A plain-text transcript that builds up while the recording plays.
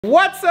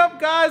What's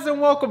up, guys,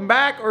 and welcome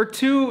back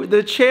to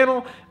the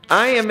channel.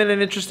 I am in an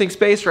interesting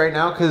space right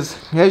now because,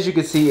 as you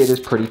can see, it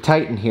is pretty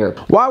tight in here.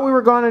 While we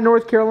were gone in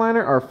North Carolina,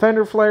 our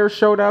fender flares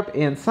showed up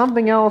and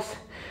something else.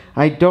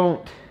 I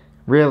don't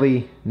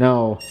really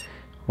know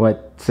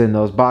what's in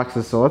those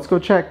boxes, so let's go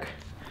check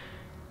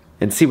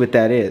and see what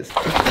that is.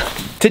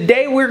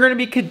 Today we're going to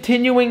be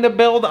continuing the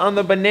build on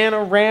the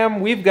Banana Ram.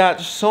 We've got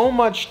so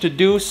much to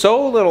do,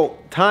 so little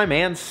time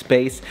and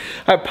space.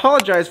 I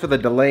apologize for the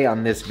delay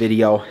on this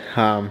video,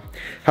 how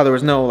there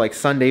was no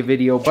Sunday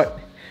video,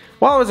 but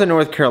while I was in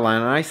North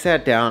Carolina, I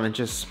sat down and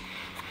just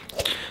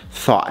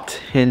thought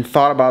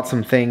about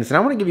some things, and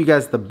I want to give you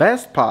guys the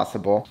best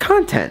possible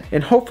content,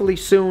 and hopefully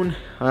soon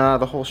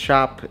the whole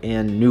shop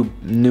and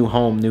new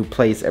home, new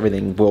place,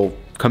 everything will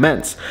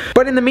commence.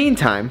 But in the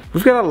meantime,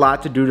 we've got a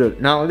lot to do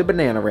to not only the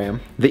Banana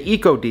Ram, the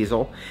Eco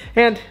Diesel,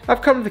 and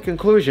I've come to the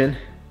conclusion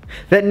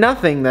that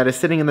nothing that is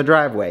sitting in the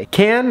driveway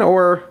can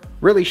or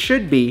really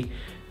should be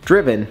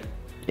driven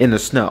in the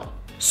snow.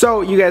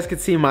 So you guys can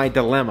see my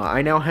dilemma.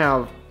 I now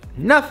have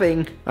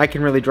nothing I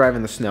can really drive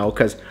in the snow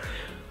because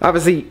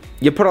obviously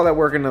you put all that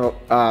work into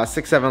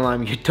 6-7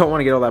 lime, you don't want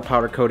to get all that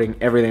powder coating,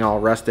 everything all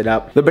rusted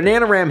up. The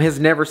Banana Ram has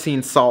never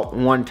seen salt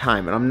one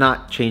time, and I'm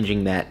not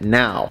changing that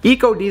now.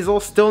 Eco Diesel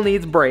still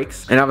needs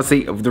brakes, and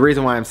obviously the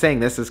reason why I'm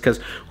saying this is because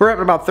we're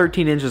having about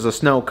 13 inches of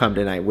snow come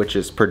tonight, which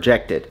is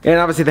projected. And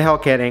obviously the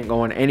Hellcat ain't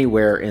going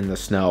anywhere in the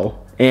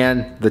snow,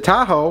 and the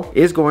Tahoe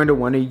is going to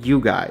one of you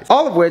guys.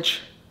 All of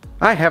which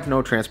I have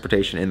no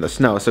transportation in the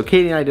snow. So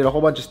Katie and I did a whole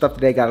bunch of stuff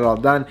today, got it all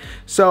done,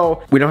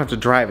 so we don't have to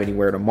drive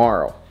anywhere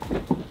tomorrow.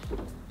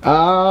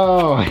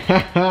 Oh,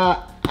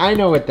 I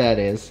know what that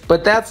is.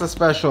 But that's a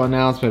special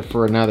announcement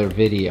for another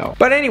video.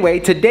 But anyway,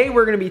 today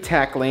we're gonna be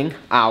tackling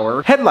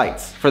our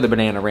headlights for the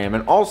Banana Ram.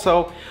 And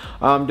also,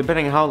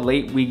 depending on how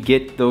late we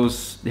get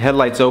those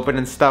headlights open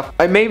and stuff,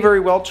 I may very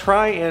well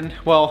try and,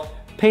 well,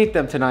 paint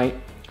them tonight,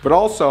 but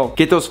also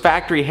get those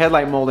factory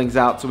headlight moldings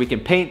out so we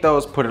can paint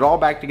those, put it all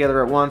back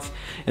together at once,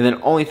 and then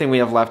only thing we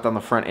have left on the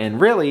front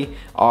end really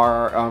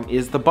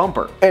is the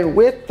bumper. And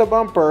with the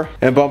bumper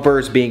and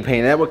bumpers being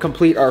painted, that would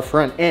complete our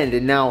front end.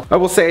 And now I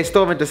will say I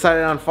still haven't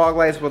decided on fog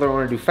lights, whether I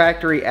want to do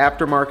factory,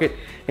 aftermarket.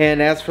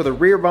 And as for the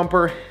rear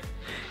bumper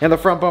and the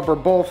front bumper,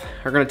 both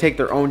are going to take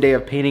their own day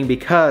of painting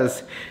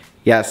because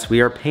yes,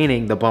 we are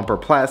painting the bumper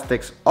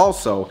plastics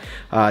also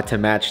to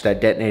match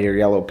that detonator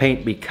yellow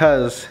paint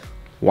because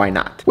why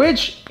not?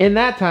 Which, in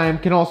that time,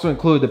 can also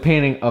include the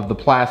painting of the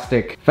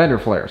plastic fender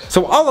flares.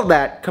 So all of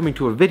that coming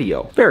to a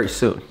video very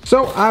soon.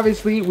 So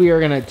obviously, we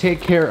are gonna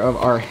take care of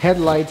our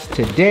headlights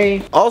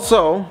today.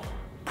 Also,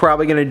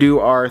 probably gonna do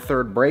our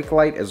third brake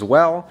light as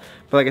well.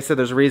 But like I said,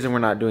 there's a reason we're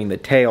not doing the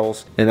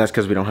tails, and that's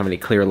because we don't have any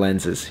clear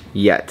lenses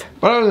yet.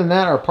 But other than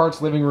that, our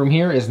parts living room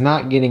here is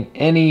not getting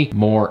any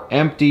more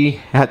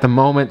empty at the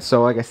moment.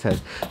 So like I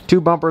said,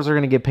 2 bumpers are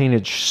gonna get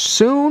painted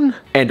soon,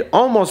 and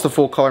almost a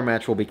full color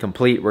match will be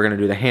complete. We're gonna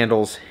do the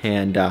handles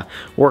and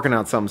working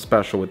out something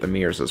special with the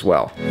mirrors as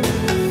well.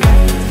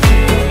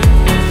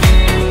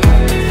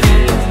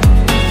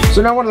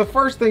 So now one of the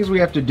first things we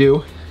have to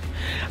do,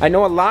 I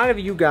know a lot of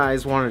you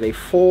guys wanted a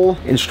full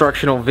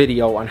instructional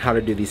video on how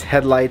to do these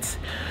headlights.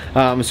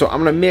 So I'm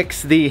gonna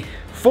mix the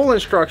full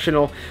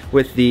instructional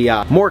with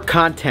the more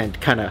content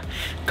kind of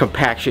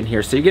compaction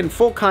here. So you're getting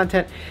full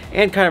content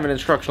and kind of an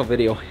instructional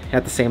video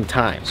at the same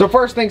time. So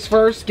first things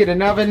first, get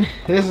an oven.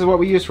 This is what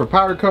we use for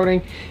powder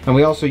coating, and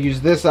we also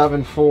use this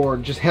oven for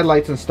just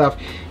headlights and stuff.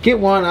 Get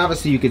one,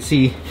 obviously you can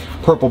see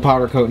purple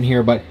powder coat in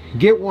here, but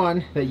get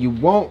one that you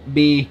won't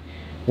be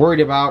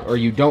worried about or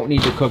you don't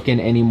need to cook in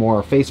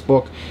anymore.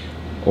 Facebook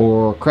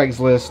or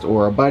Craigslist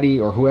or a buddy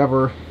or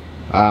whoever,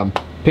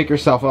 pick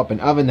yourself up an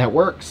oven that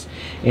works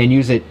and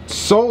use it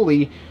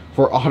solely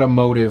for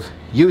automotive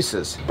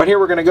uses. But here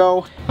we're gonna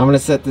go. I'm gonna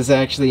set this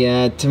actually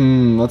at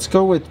let's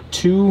go with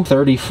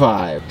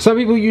 235. Some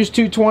people use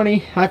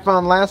 220. I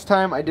found last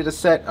time I did a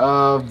set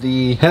of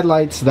the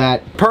headlights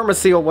that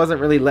Permaseal wasn't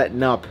really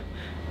letting up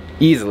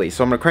easily,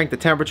 so I'm gonna crank the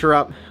temperature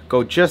up,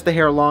 go just a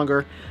hair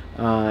longer,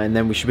 and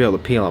then we should be able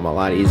to peel them a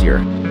lot easier.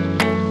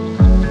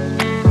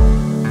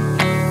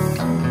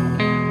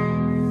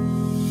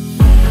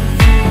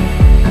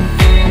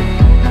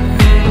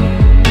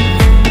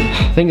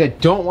 Thing I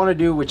don't want to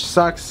do, which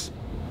sucks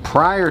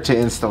prior to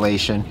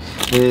installation,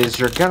 is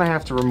you're gonna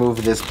have to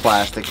remove this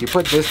plastic. You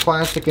put this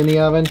plastic in the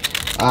oven,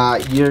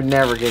 you're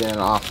never getting it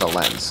off the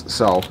lens.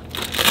 So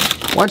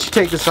once you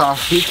take this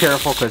off, be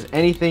careful, because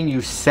anything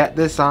you set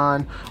this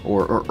on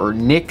or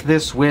nick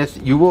this with,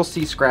 you will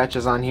see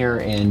scratches on here,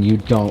 and you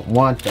don't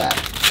want that.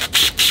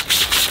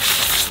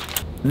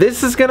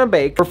 This is gonna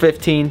bake for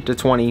 15 to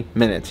 20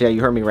 minutes. Yeah,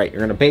 you heard me right. You're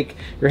gonna bake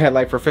your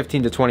headlight for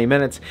 15 to 20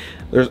 minutes.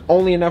 There's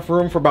only enough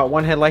room for about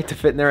 1 headlight to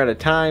fit in there at a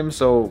time,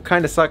 so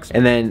kinda sucks.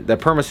 And then the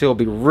Permaseal will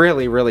be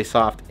really, really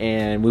soft,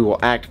 and we will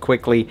act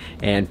quickly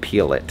and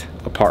peel it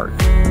apart.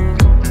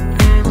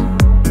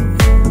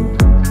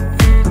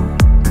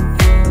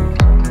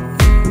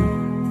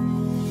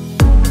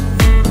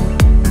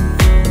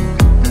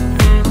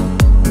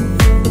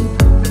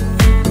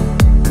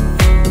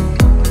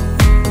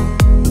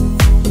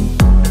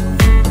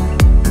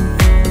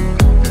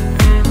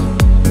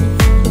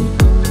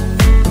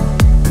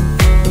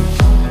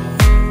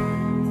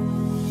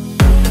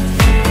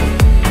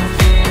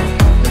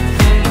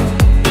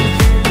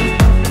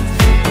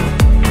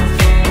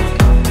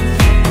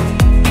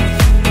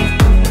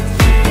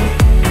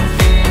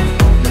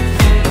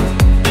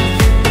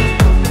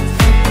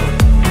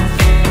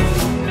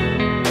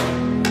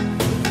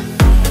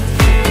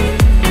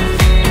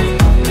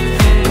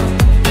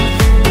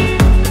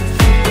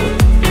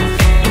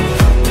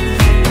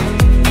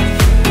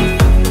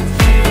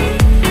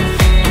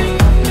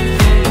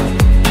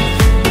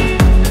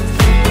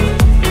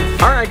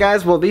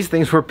 guys, well, these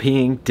things were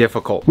being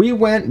difficult. We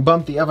went and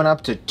bumped the oven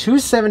up to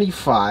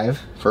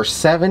 275 for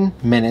 7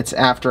 minutes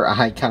after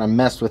I kind of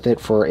messed with it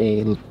for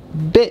a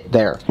bit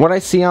there. What I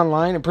see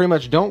online, and pretty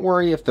much don't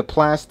worry if the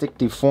plastic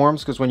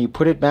deforms, because when you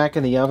put it back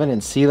in the oven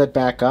and seal it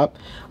back up,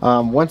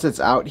 once it's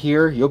out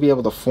here, you'll be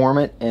able to form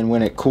it, and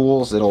when it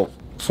cools, it'll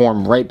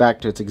form right back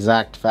to its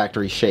exact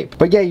factory shape.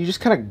 But yeah, you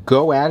just kind of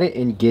go at it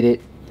and get it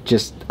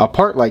just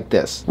apart like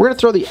this. We're gonna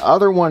throw the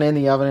other one in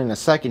the oven in a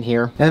second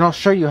here, and I'll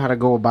show you how to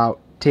go about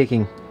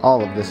taking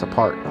all of this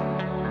apart.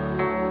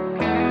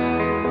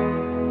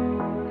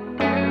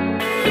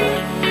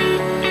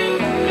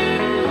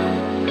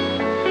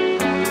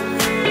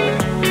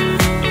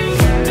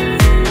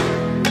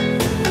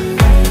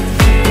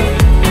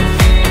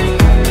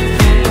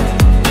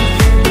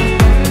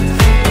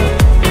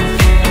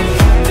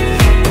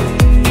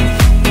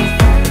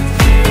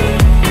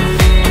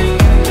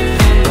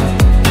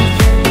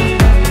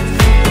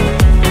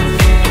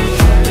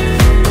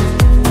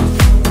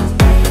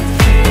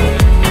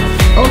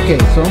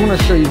 Okay, so I'm going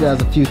to show you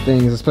guys a few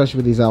things, especially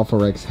with these Alpha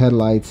Rex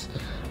headlights,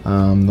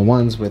 the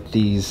ones with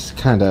these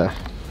kind of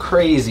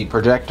crazy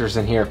projectors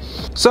in here.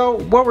 So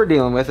what we're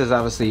dealing with is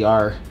obviously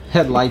our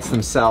headlights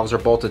themselves are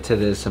bolted to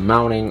this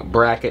mounting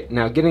bracket.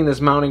 Now getting this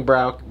mounting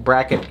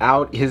bracket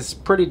out is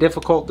pretty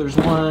difficult. There's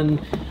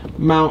one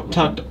mount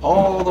tucked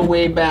all the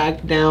way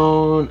back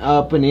down,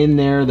 up and in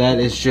there. That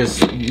is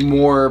just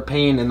more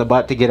pain in the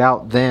butt to get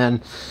out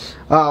than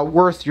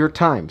worth your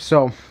time.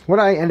 So what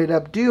I ended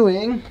up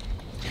doing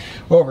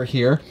over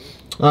here,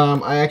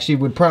 I actually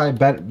would probably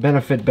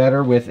benefit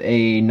better with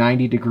a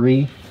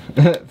 90-degree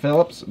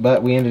Phillips,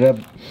 but we ended up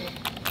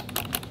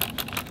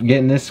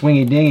getting this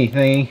swingy dingy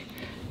thingy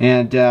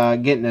and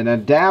getting an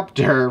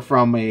adapter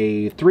from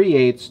a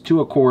 3/8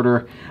 to a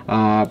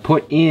 1/4,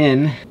 put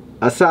in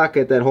a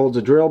socket that holds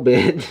a drill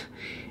bit,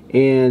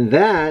 and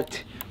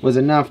that was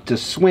enough to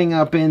swing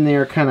up in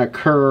there, kind of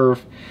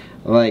curve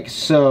like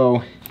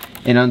so,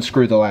 and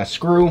unscrew the last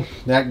screw.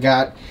 That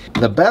got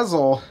the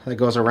bezel that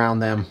goes around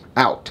them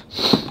out.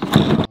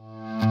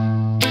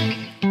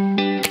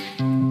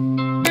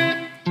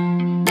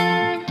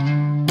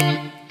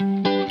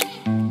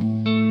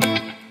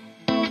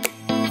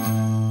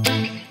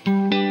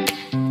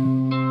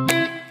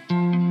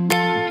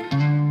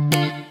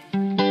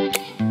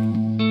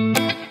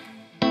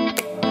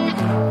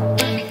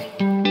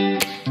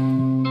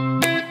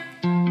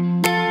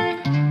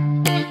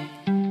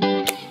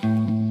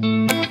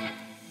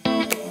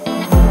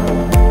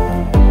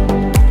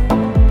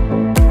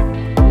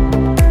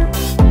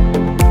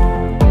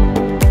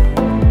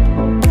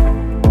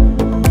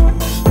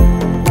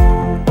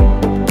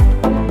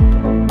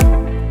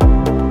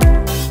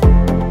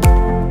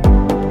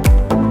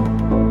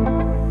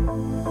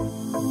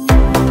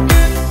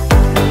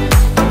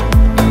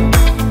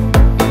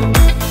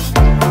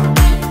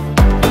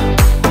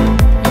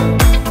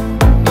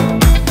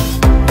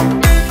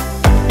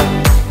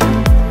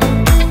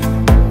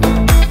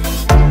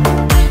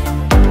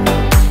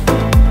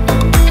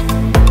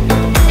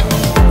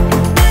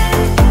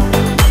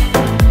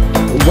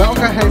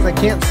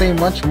 Can't say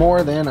much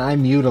more than I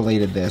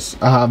mutilated this.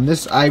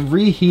 I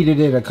reheated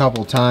it a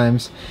couple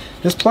times.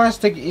 This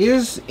plastic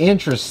is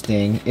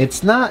interesting.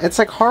 It's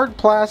like hard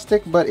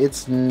plastic, but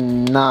it's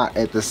not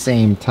at the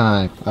same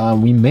time.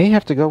 We may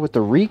have to go with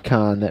the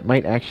Recon that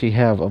might actually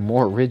have a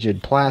more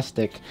rigid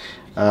plastic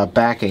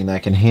backing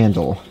that can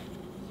handle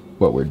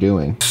what we're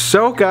doing.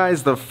 So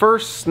guys, the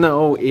first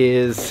snow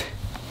is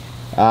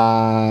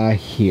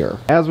here.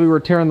 As we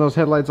were tearing those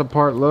headlights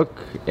apart, look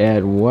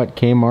at what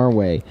came our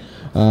way.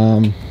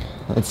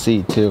 Let's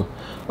see too.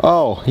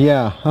 Oh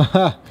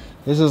yeah,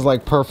 this is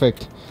like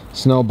perfect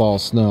snowball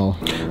snow.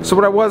 So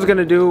what I was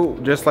gonna do,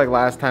 just like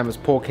last time, is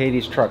pull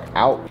Katie's truck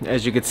out.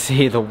 As you can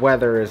see, the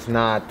weather is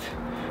not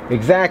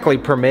exactly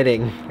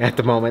permitting at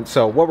the moment.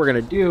 So what we're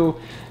gonna do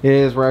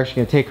is we're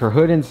actually gonna take her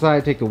hood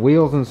inside, take the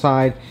wheels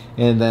inside,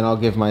 and then I'll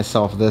give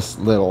myself this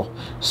little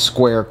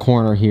square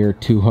corner here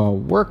to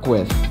work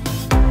with.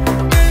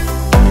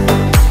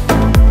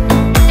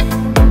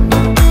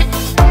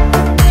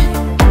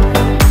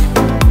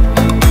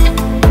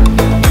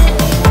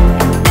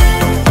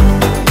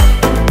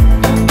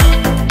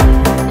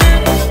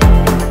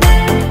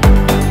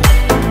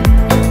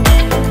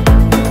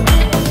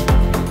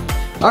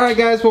 Alright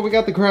guys, well, we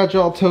got the garage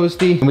all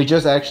toasty, and we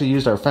just actually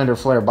used our fender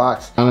flare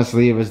box.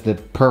 Honestly, it was the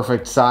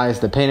perfect size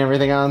to paint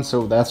everything on,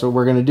 so that's what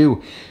we're gonna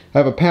do. I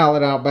have a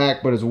pallet out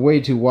back, but it's way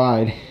too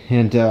wide,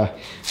 and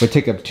would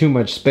take up too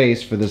much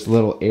space for this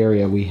little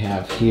area we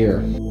have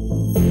here.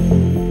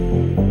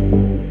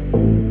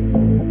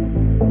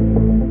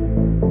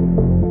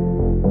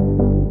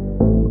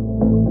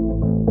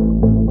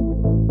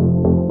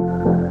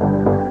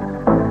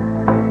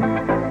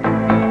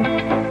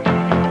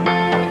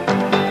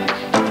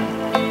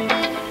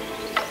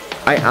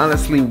 I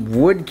honestly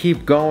would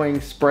keep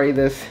going, spray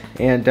this,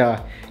 and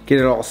get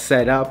it all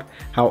set up.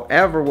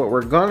 However, what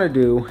we're gonna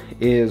do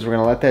is we're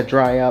gonna let that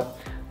dry up,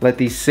 let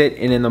these sit,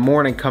 and in the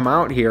morning come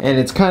out here. And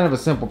it's kind of a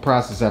simple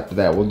process after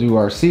that. We'll do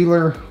our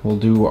sealer, we'll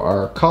do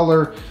our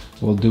color,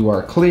 we'll do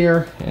our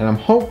clear, and I'm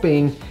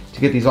hoping to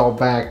get these all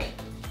back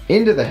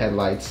into the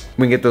headlights.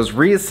 We can get those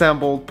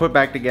reassembled, put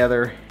back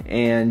together,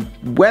 and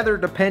weather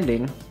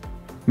depending,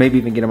 maybe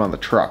even get them on the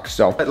truck.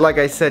 So, but like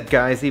I said,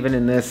 guys, even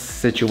in this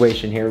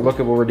situation here, look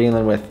at what we're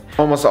dealing with.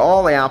 Almost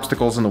all the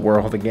obstacles in the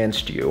world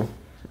against you.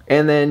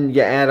 And then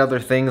you add other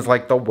things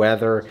like the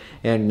weather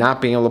and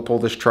not being able to pull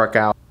this truck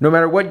out. No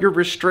matter what your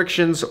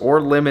restrictions or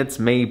limits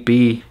may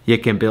be, you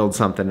can build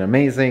something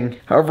amazing.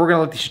 However, we're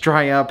gonna let these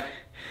dry up.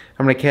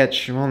 I'm gonna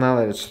catch, well, now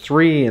that it's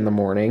 3 in the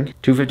morning,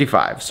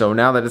 2:55. So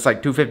now that it's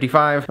like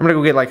 2:55, I'm gonna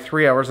go get like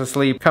 3 hours of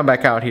sleep, come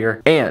back out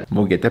here, and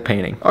we'll get to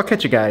painting. I'll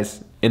catch you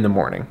guys in the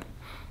morning.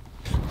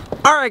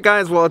 Alright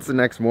guys, well, it's the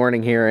next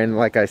morning here, and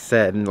like I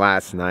said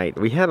last night,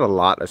 we had a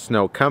lot of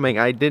snow coming.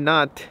 I did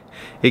not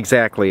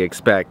exactly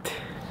expect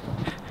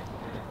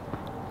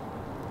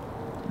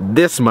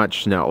this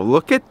much snow.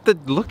 Look at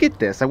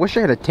this. I wish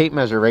I had a tape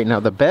measure right now.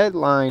 The bed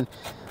line,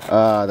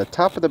 the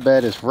top of the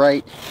bed is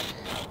right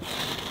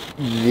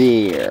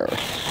there.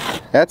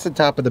 That's the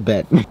top of the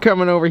bed.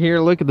 Coming over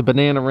here, look at the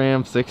Banana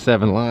Ram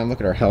 6.7 line.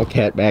 Look at our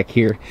Hellcat back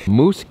here.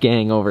 Moose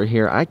Gang over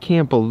here. I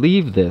can't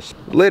believe this.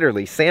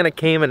 Literally, Santa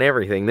came and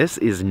everything. This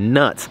is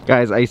nuts.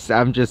 Guys,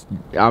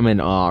 I'm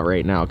in awe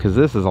right now because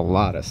this is a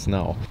lot of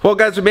snow. Well,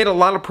 guys, we made a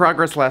lot of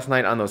progress last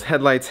night on those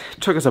headlights.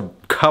 It took us a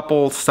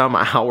couple some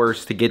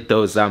hours to get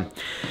those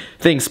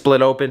things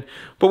split open,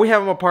 but we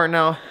have them apart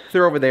now.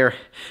 They're over there.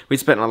 We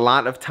spent a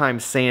lot of time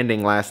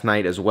sanding last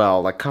night as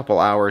well, like a couple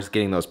hours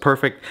getting those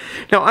perfect.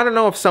 Now, I don't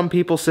know if some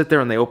people sit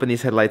there and they open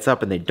these headlights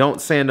up and they don't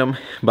sand them,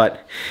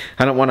 but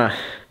I don't want to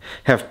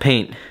have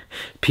paint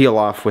peel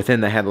off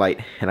within the headlight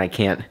and I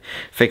can't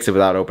fix it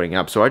without opening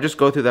up. So I just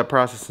go through that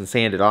process and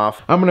sand it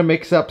off. I'm gonna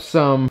mix up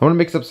some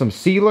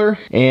sealer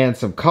and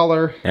some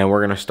color, and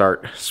we're gonna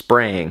start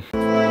spraying.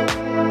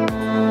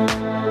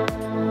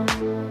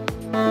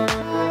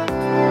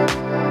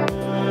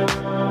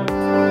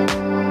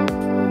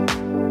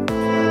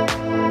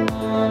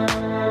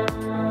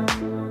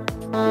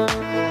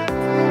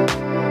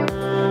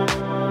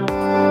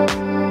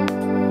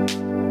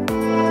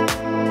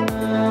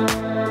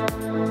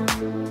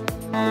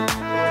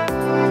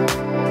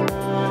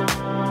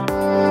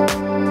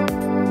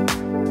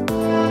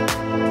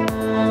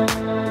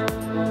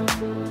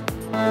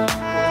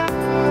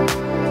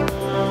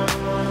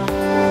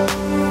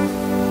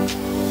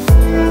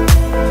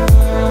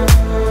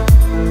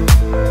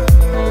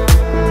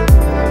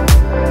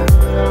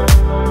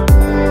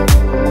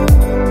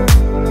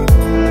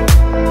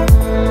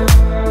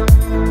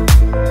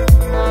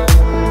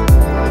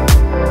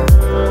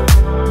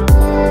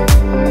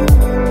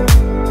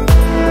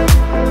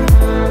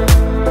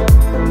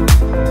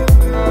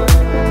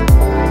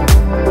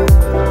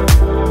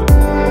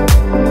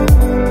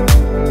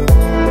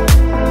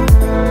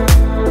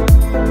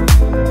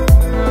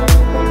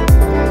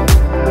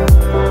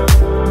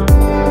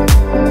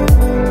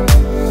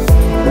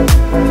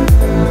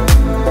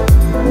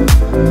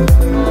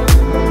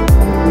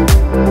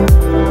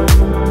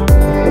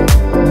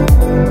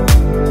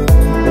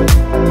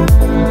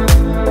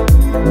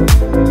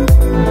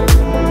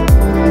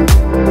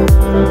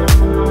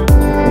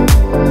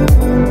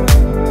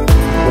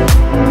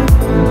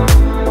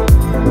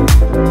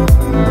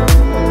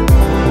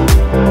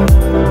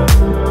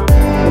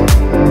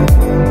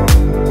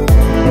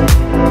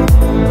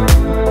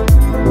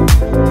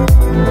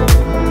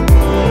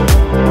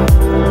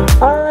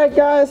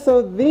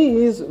 So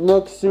these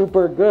look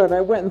super good.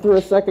 I went and threw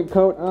a second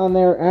coat on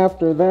there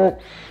after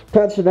that,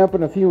 touched it up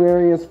in a few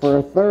areas for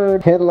a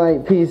third.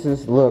 Headlight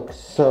pieces look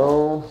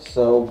so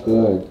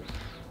good.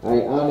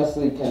 I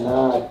honestly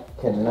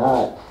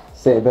cannot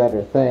say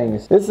better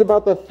things. This is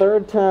about the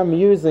third time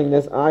using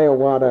this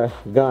Iowata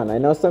gun. I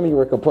know some of you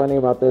were complaining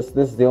about this.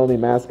 This is the only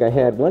mask I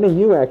had. One of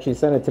you actually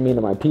sent it to me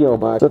to my P.O.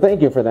 box, so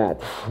thank you for that.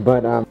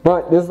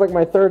 But this is like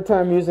my third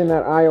time using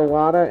that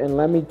Iowata, and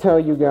let me tell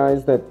you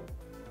guys that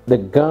the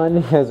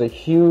gun has a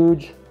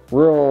huge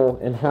role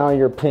in how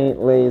your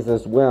paint lays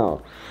as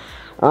well.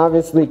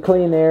 Obviously,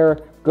 clean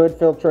air, good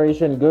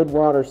filtration, good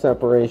water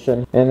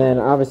separation, and then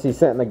obviously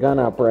setting the gun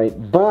up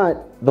right.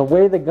 But the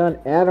way the gun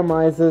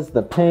atomizes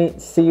the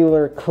paint,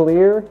 sealer,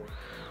 clear,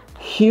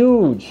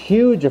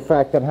 huge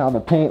effect on how the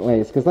paint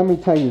lays. Because let me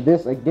tell you,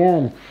 this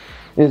again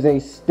is a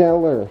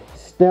stellar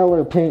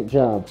paint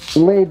job.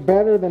 Laid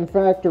better than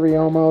factory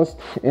almost,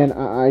 and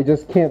I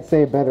just can't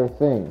say better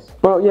things.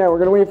 But yeah, we're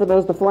gonna wait for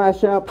those to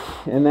flash up,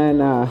 and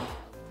then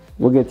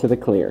we'll get to the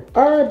clear.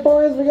 All right,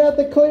 boys, we got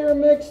the clear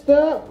mixed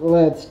up.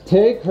 Let's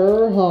take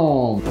her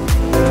home.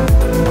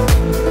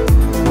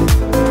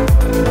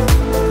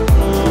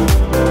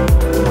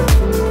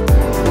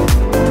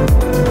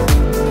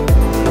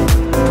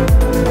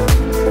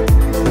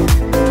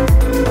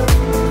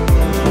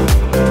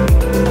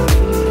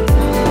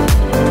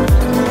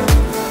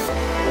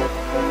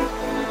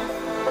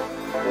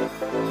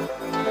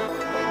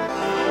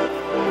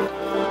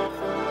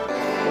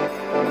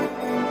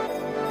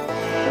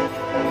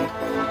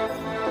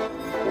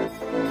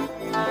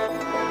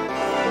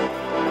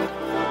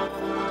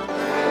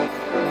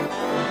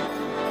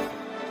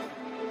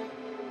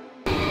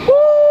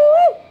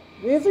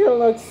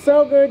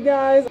 so good,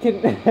 guys.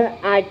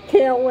 I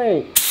can't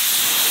wait.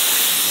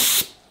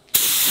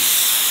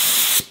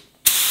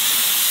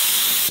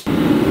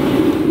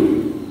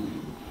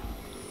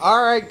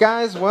 Alright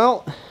guys,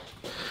 well,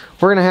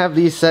 we're gonna have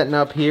these setting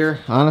up here.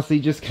 Honestly,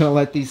 just gonna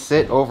let these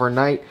sit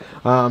overnight.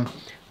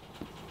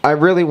 I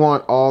really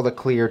want all the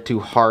clear to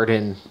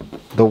harden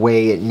the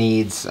way it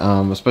needs,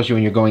 especially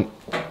when you're going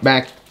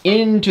back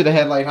into the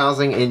headlight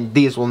housing, and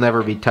these will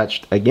never be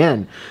touched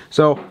again.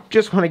 So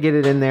just want to get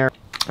it in there,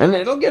 and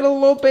it'll get a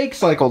little bake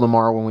cycle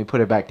tomorrow when we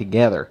put it back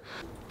together.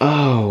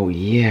 Oh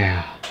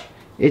yeah,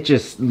 it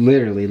just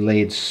literally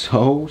laid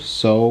so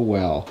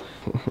well.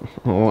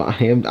 Oh,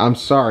 I'm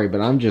sorry,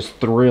 but I'm just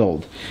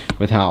thrilled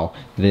with how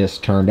this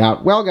turned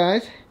out. Well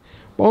guys,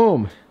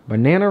 boom,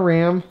 Banana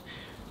Ram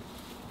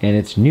and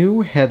its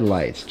new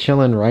headlights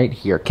chilling right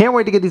here. Can't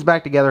wait to get these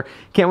back together.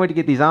 Can't wait to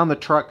get these on the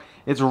truck.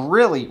 It's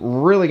really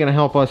gonna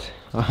help us.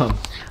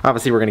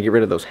 Obviously we're gonna get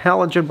rid of those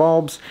halogen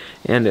bulbs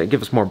and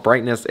give us more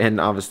brightness and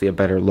obviously a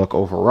better look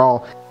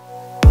overall.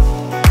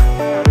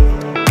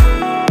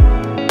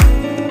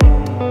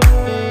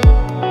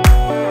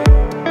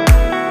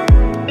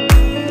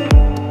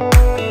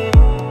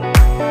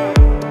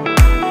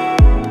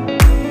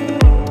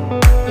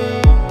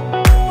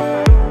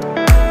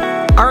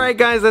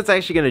 Guys, that's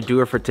actually going to do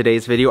it for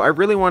today's video. I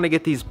really want to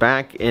get these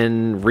back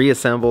and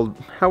reassembled.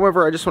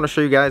 However, I just want to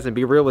show you guys and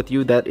be real with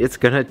you that it's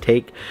going to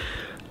take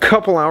a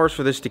couple hours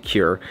for this to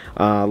cure.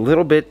 A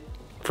little bit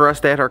for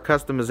us to add our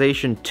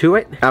customization to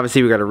it.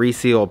 Obviously, we got to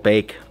reseal,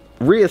 bake,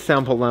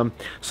 reassemble them.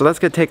 So that's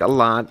going to take a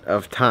lot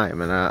of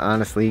time. And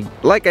honestly,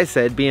 like I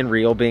said, being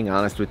real, being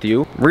honest with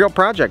you, real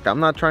project. I'm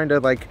not trying to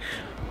like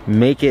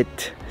make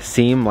it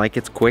seem like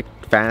it's quick,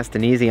 fast,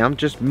 and easy. I'm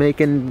just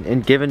making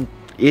and giving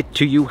it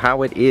to you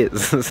how it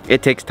is.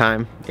 It takes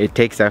time, it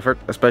takes effort,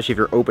 especially if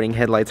you're opening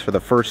headlights for the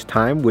first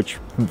time, which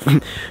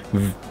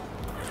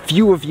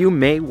few of you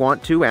may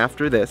want to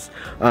after this.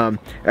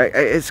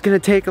 It's gonna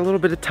take a little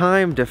bit of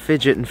time to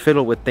fidget and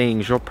fiddle with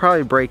things. You'll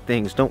probably break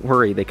things, don't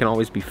worry, they can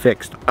always be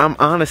fixed. I'm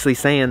honestly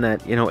saying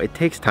that, you know, it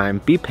takes time,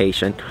 be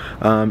patient,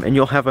 and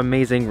you'll have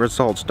amazing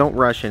results. Don't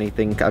rush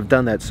anything. I've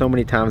done that so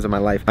many times in my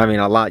life. I mean,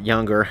 a lot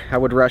younger, I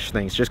would rush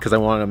things just because I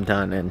wanted them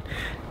done, and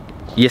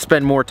you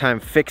spend more time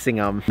fixing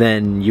them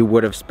than you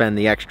would have spent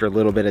the extra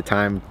little bit of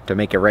time to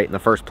make it right in the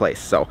first place.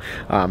 So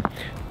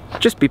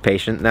just be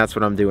patient, and that's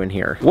what I'm doing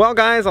here. Well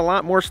guys, a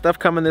lot more stuff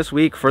coming this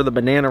week for the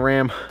Banana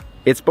Ram.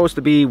 It's supposed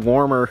to be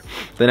warmer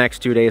the next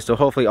 2 days, so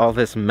hopefully all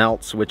this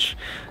melts, which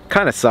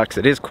kind of sucks.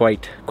 It is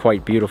quite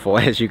beautiful,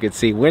 as you can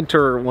see.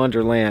 Winter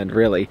wonderland,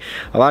 really.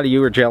 A lot of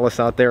you are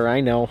jealous out there,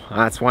 I know.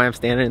 That's why I'm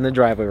standing in the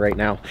driveway right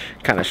now,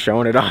 kind of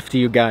showing it off to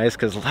you guys,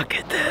 because look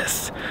at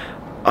this.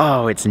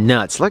 Oh, it's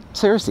nuts. Like,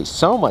 seriously,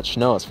 so much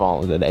snow is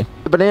falling today.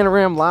 The Banana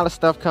Ram, a lot of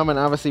stuff coming.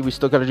 Obviously, we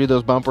still got to do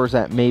those bumpers.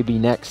 That may be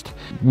next.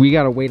 We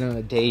got to wait on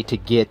a day to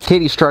get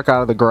Katie's truck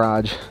out of the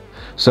garage.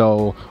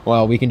 So,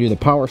 well, we can do the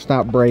power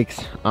stop brakes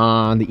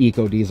on the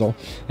Eco Diesel.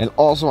 And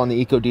also on the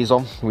Eco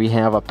Diesel, we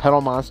have a pedal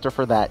monster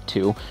for that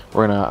too.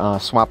 We're going to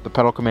swap the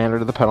pedal commander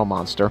to the pedal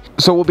monster.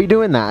 So we'll be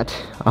doing that.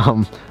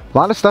 A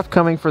lot of stuff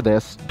coming for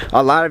this.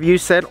 A lot of you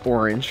said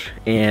orange,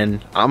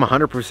 and I'm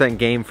 100%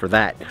 game for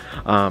that.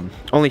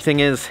 Only thing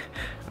is,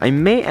 I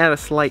may add a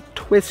slight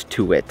twist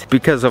to it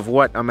because of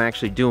what I'm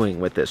actually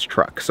doing with this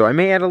truck. So I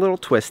may add a little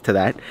twist to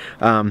that.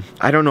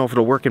 I don't know if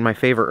it'll work in my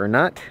favor or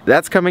not.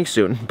 That's coming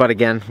soon, but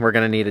again, we're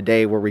gonna need a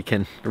day where we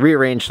can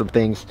rearrange some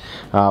things,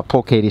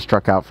 pull Katie's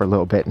truck out for a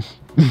little bit,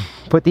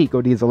 put the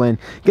Eco Diesel in,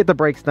 get the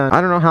brakes done.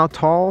 I don't know how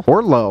tall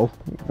or low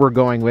we're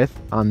going with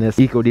on this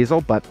Eco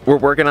Diesel, but we're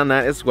working on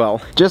that as well.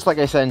 Just like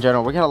I said in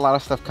general, we got a lot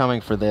of stuff coming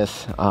for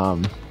this.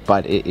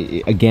 But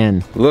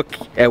again, look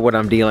at what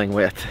I'm dealing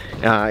with.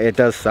 It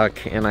does suck,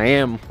 and I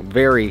am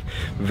very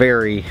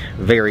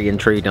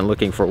intrigued and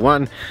looking for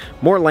one,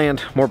 more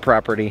land, more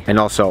property, and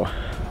also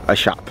a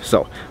shop.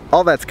 So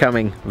all that's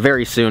coming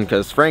very soon,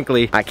 because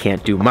frankly, I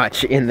can't do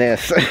much in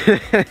this.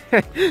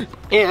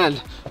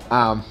 And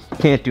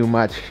can't do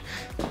much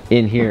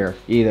in here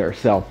either.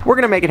 So we're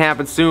gonna make it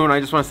happen soon. I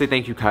just want to say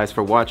thank you guys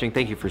for watching.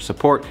 Thank you for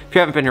support. If you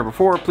haven't been here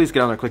before, please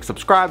get on there, click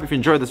subscribe. If you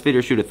enjoyed this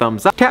video, shoot a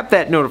thumbs up, tap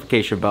that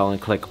notification bell, and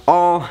click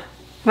all.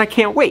 And I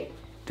can't wait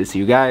to see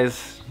you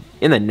guys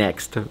in the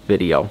next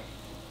video.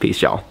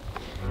 Peace, y'all.